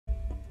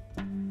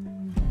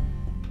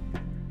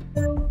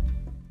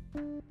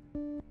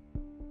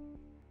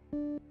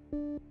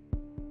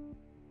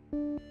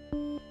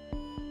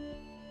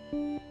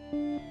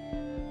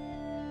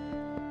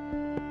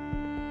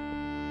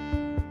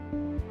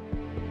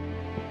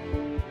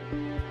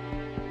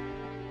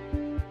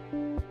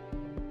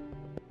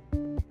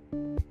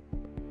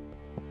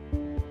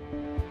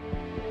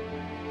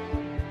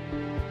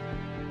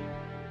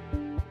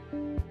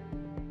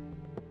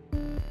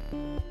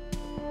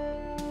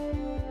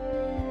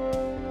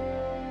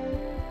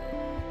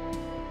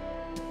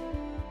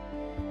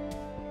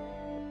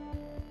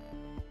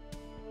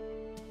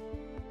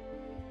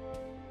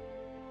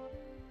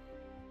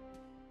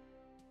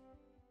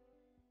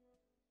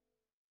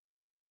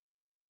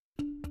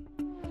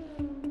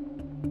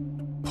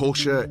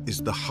Porsche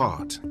is the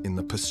heart in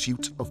the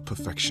pursuit of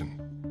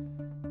perfection.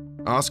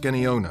 Ask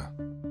any owner,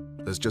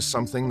 there's just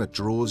something that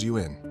draws you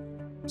in,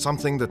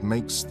 something that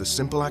makes the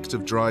simple act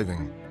of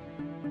driving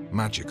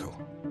magical.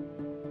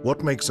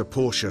 What makes a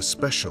Porsche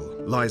special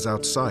lies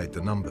outside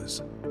the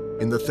numbers,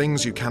 in the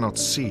things you cannot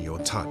see or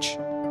touch.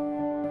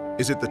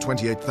 Is it the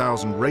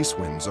 28,000 race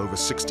wins over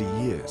 60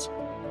 years?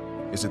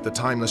 Is it the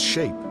timeless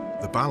shape,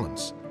 the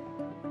balance?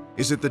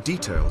 Is it the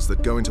details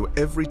that go into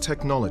every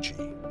technology,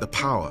 the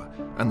power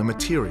and the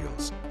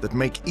materials that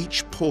make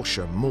each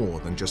Porsche more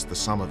than just the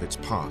sum of its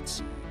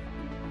parts?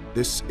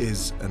 This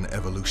is an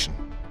evolution.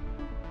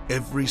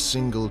 Every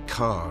single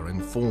car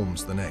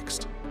informs the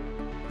next.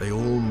 They all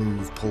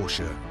move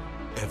Porsche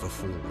ever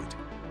forward.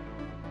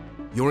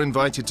 You're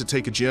invited to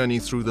take a journey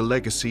through the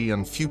legacy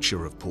and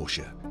future of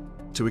Porsche,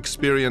 to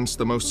experience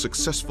the most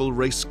successful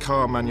race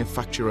car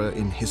manufacturer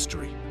in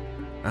history,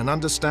 and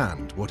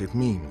understand what it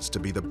means to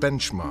be the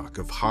benchmark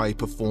of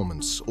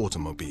high-performance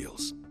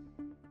automobiles.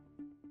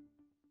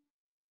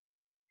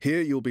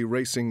 Here you'll be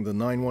racing the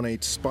 918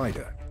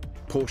 Spyder,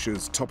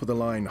 Porsche's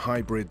top-of-the-line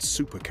hybrid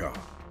supercar.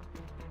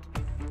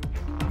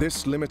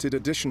 This limited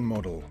edition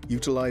model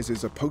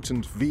utilizes a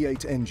potent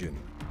V8 engine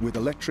with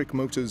electric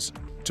motors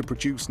to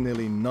produce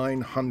nearly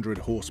 900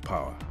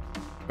 horsepower,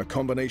 a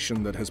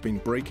combination that has been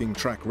breaking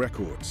track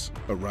records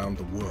around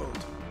the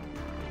world.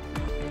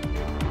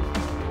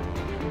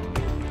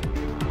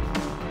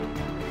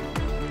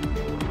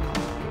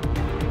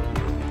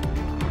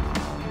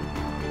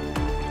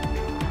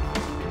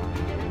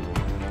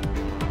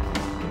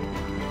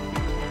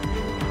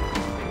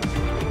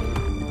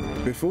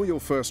 Before your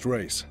first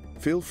race,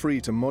 feel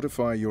free to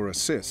modify your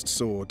assists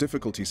or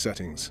difficulty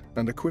settings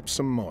and equip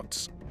some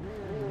mods.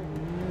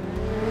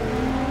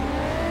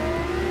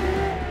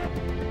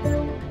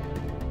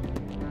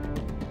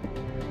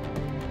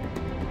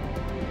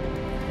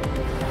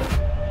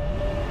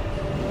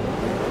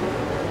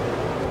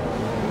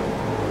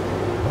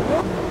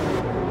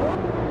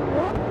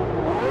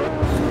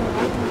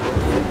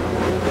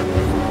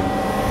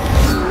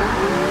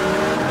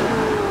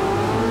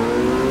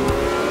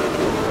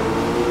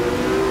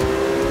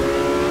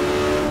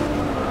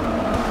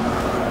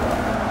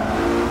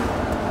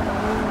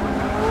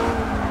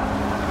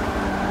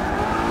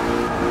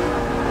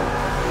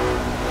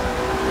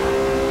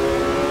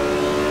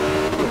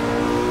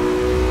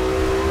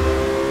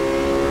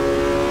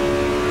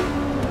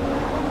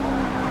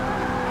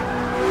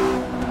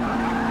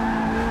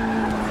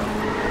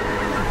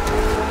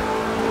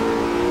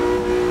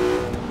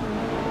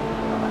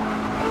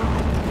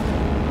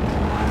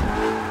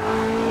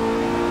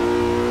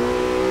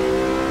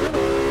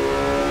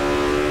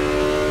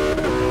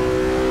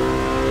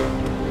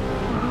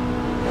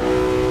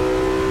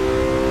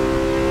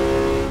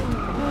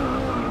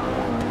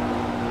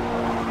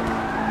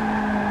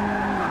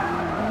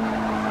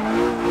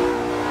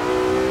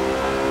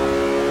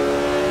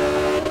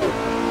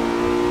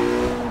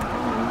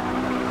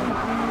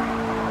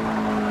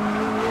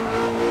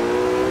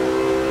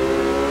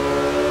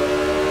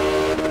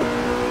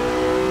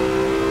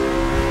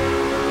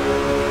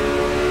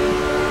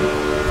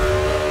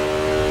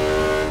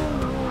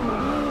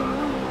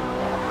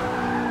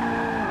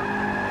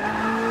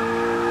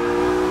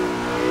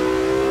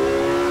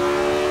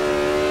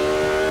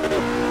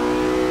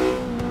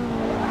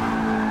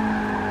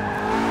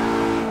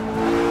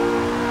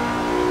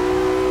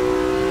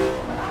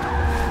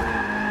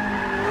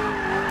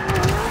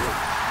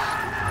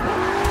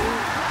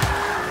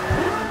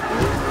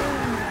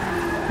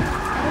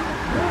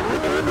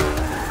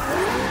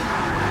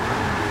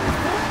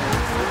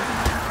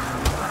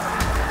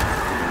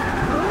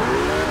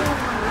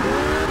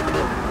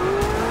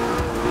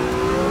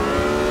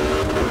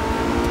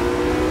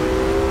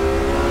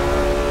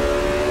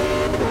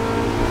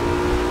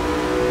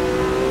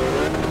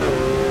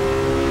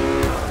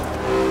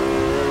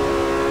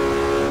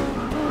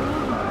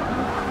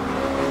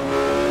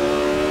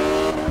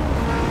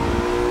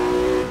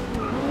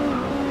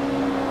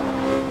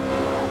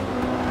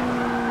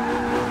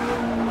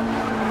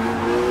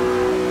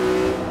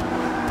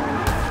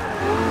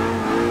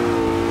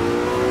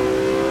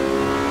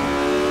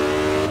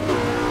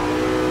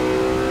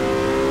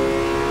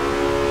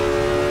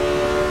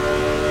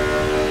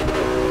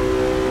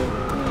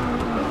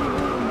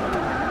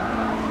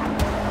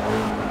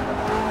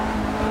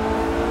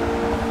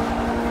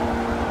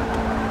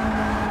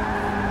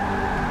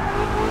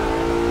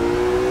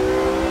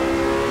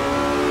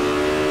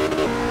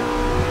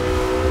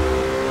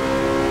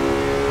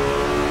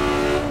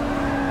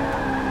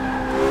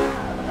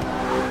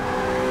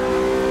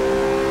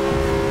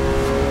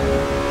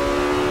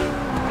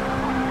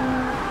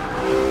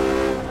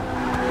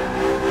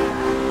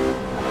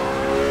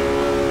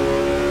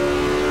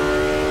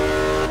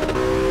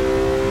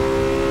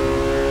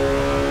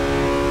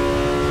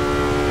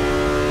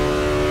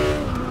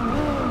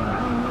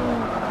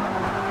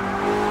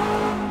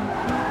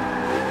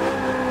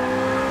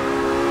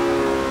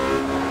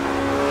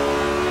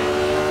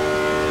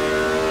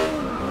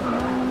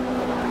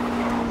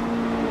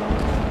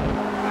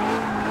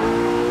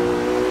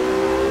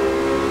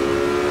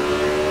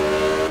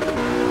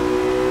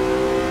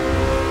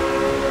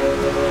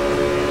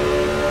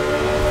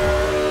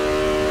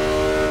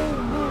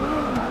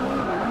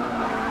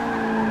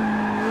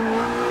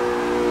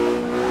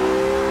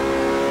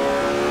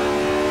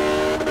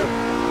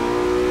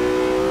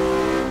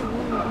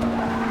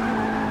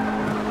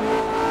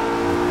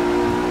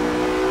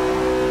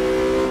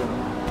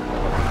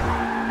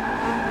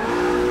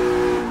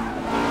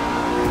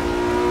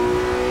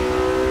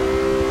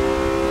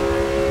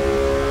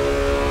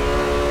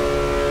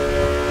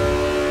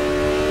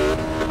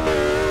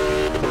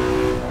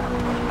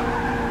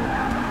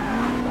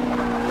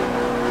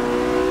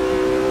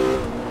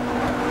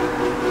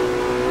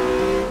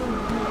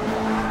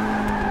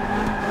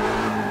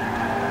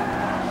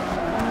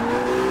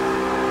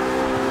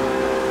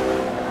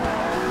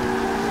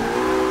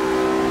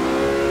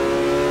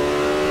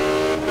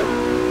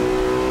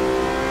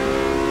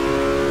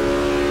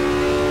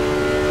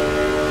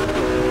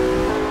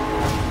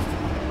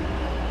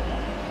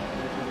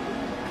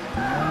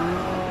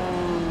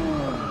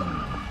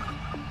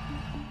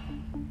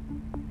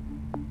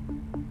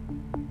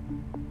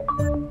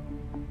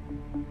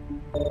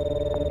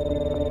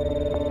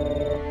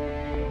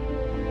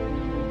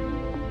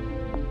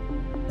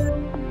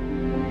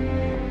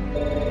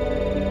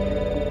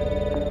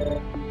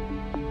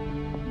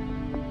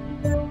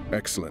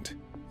 Excellent.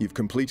 You've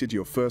completed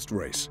your first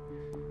race.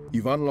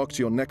 You've unlocked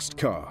your next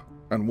car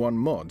and won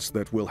mods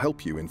that will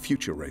help you in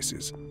future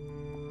races.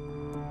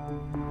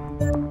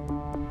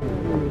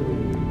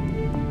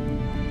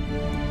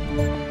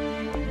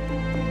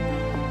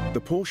 The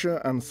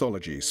Porsche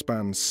Anthology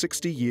spans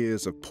 60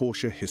 years of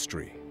Porsche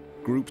history,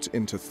 grouped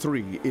into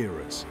 3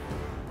 eras.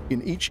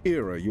 In each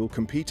era, you'll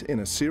compete in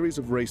a series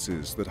of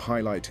races that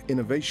highlight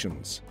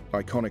innovations,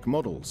 iconic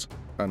models,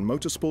 and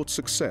motorsport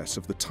success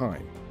of the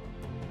time.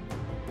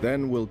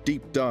 Then we'll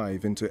deep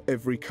dive into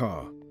every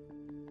car,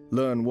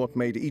 learn what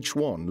made each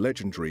one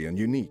legendary and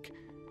unique,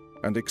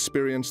 and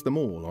experience them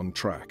all on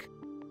track.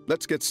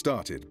 Let's get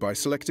started by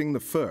selecting the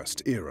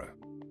first era.